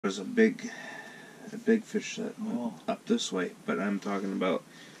There's a big fish that went up this way, but I'm talking about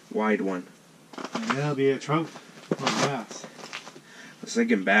wide one. And that'll be a trout or bass. I was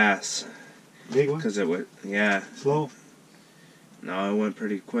thinking bass. Big one? Because it went, yeah. Slow? No, it went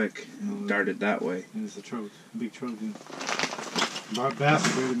pretty quick. No, Darted that way. And it's a trout. A big trout, dude.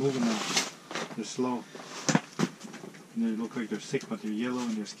 Bass are really moving now. They're slow. And they look like they're sick, but they're yellow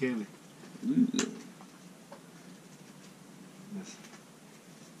and they're scaly. Ooh. Yes.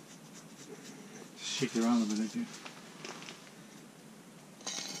 Just shake it around a bit, like that.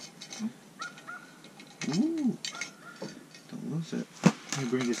 Ooh. Don't lose it. Let me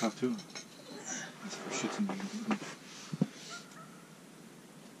bring this up too. That's for shits and giggles.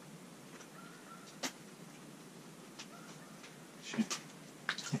 Shit.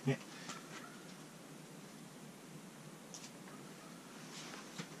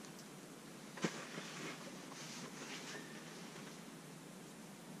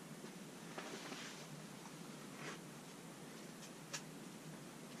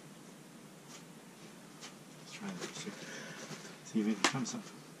 Let's try that. See if it comes up.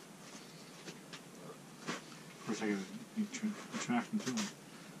 First I gotta attract them to them.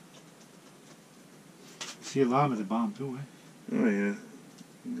 See a lot of them at the bottom too, eh? Oh yeah.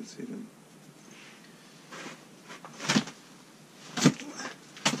 You can see them.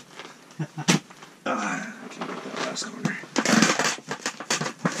 I can't get that last corner.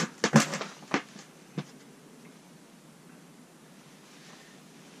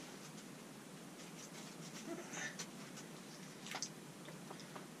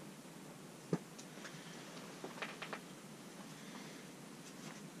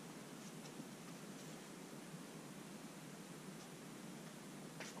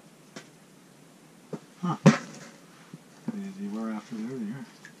 Huh. They were after there, they are.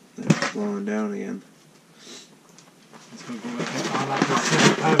 They're slowing down again. It's gonna go back on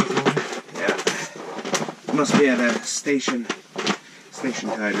after the Yeah. Must be at a station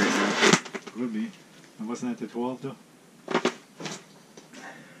tide right now. Could be. And wasn't that the 12 though?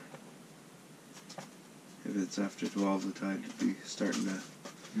 If it's after 12, the tide would be starting to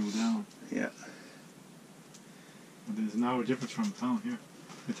Go down. Yeah. But there's an hour difference from town here.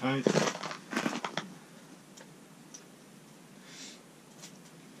 The tide.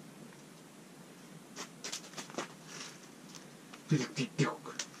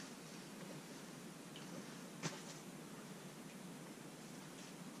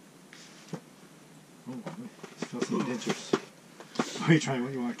 Oh, still some dentures. Oh, you trying?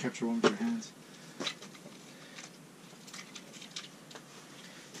 What you want to capture one with your hands?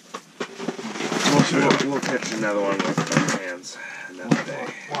 We'll catch another one with our hands another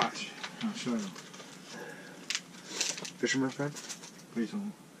day. Watch. I'll show you. Fisherman friend? Please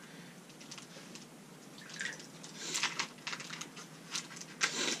don't.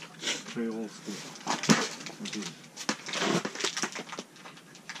 Very old school.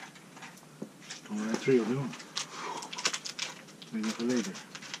 All right, 3 will do. Maybe for later.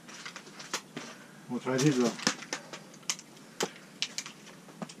 We'll try these though.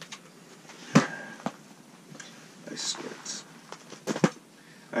 Ice skirts.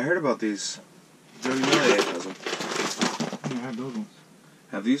 I heard about these. Joey Milliot has them. Yeah, I have those ones.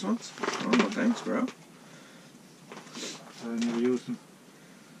 Have these ones? Oh, thanks, bro. I never used them.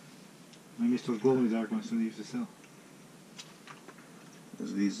 I missed those glow in the dark ones that they used to sell.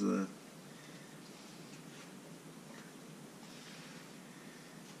 Is these the...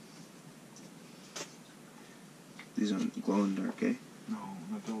 These aren't glow in the dark, eh? No,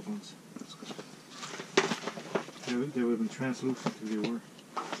 not those ones. That's good. They would have been translucent if they were.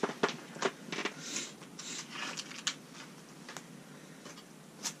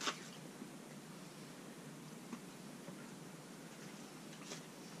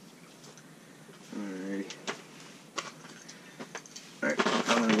 Alrighty. Alright,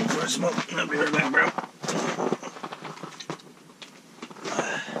 I'm gonna go for a smoke. I'll be right back, bro.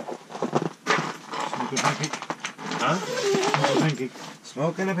 Smoke a pancake. Huh? Smoke a pancake.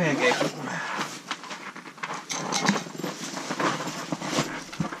 Smoking a pancake.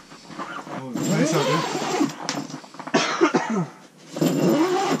 Oh, it's nice out there.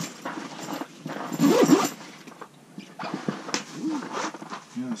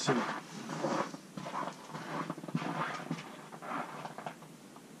 Yeah, I see it.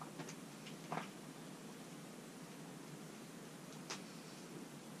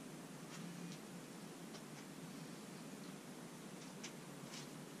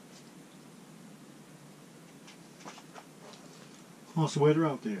 How's the weather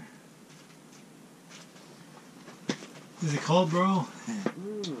out there? Is it cold, bro?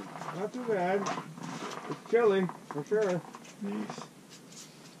 Not too bad. It's chilly, for sure. Nice.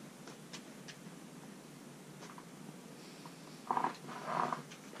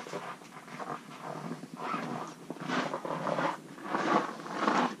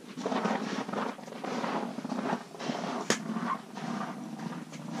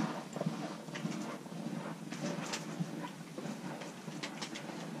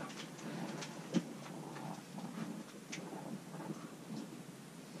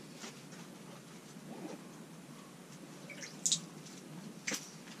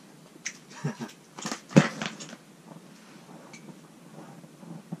 Do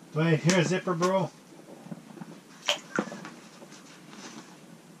I hear a zipper, bro?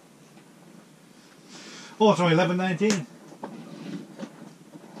 Oh, it's only 11:19.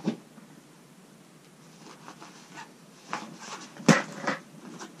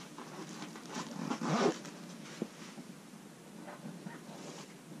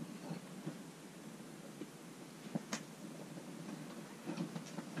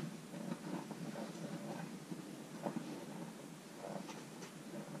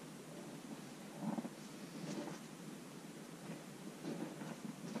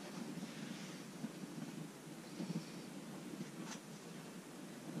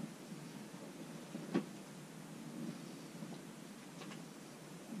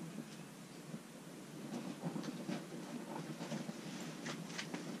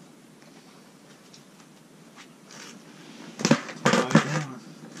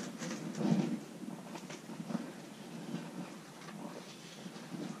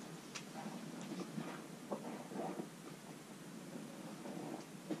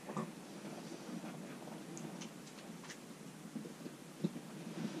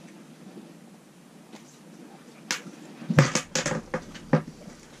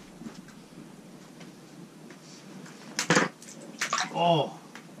 Oh,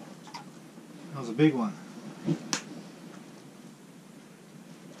 that was a big one.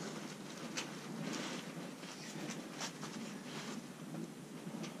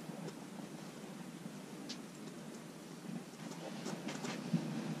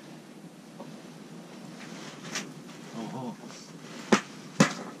 Oh.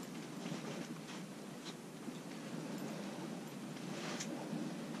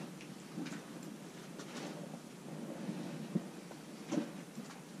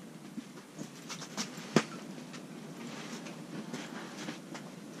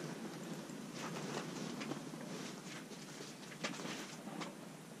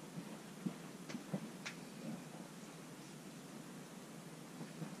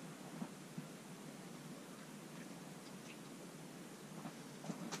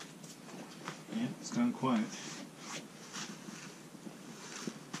 Yeah, it's gone quiet.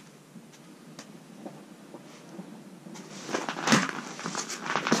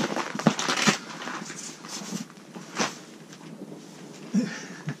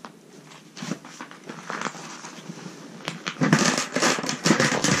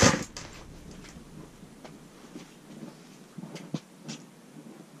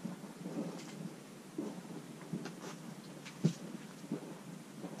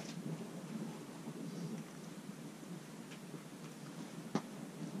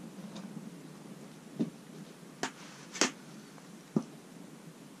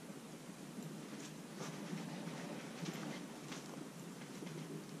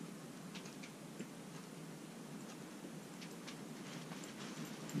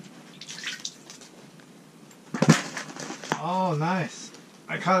 Oh, nice.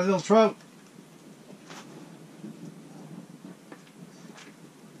 I caught a little trout.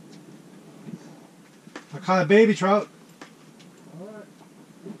 I caught a baby trout.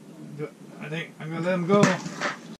 I think I'm going to let him go.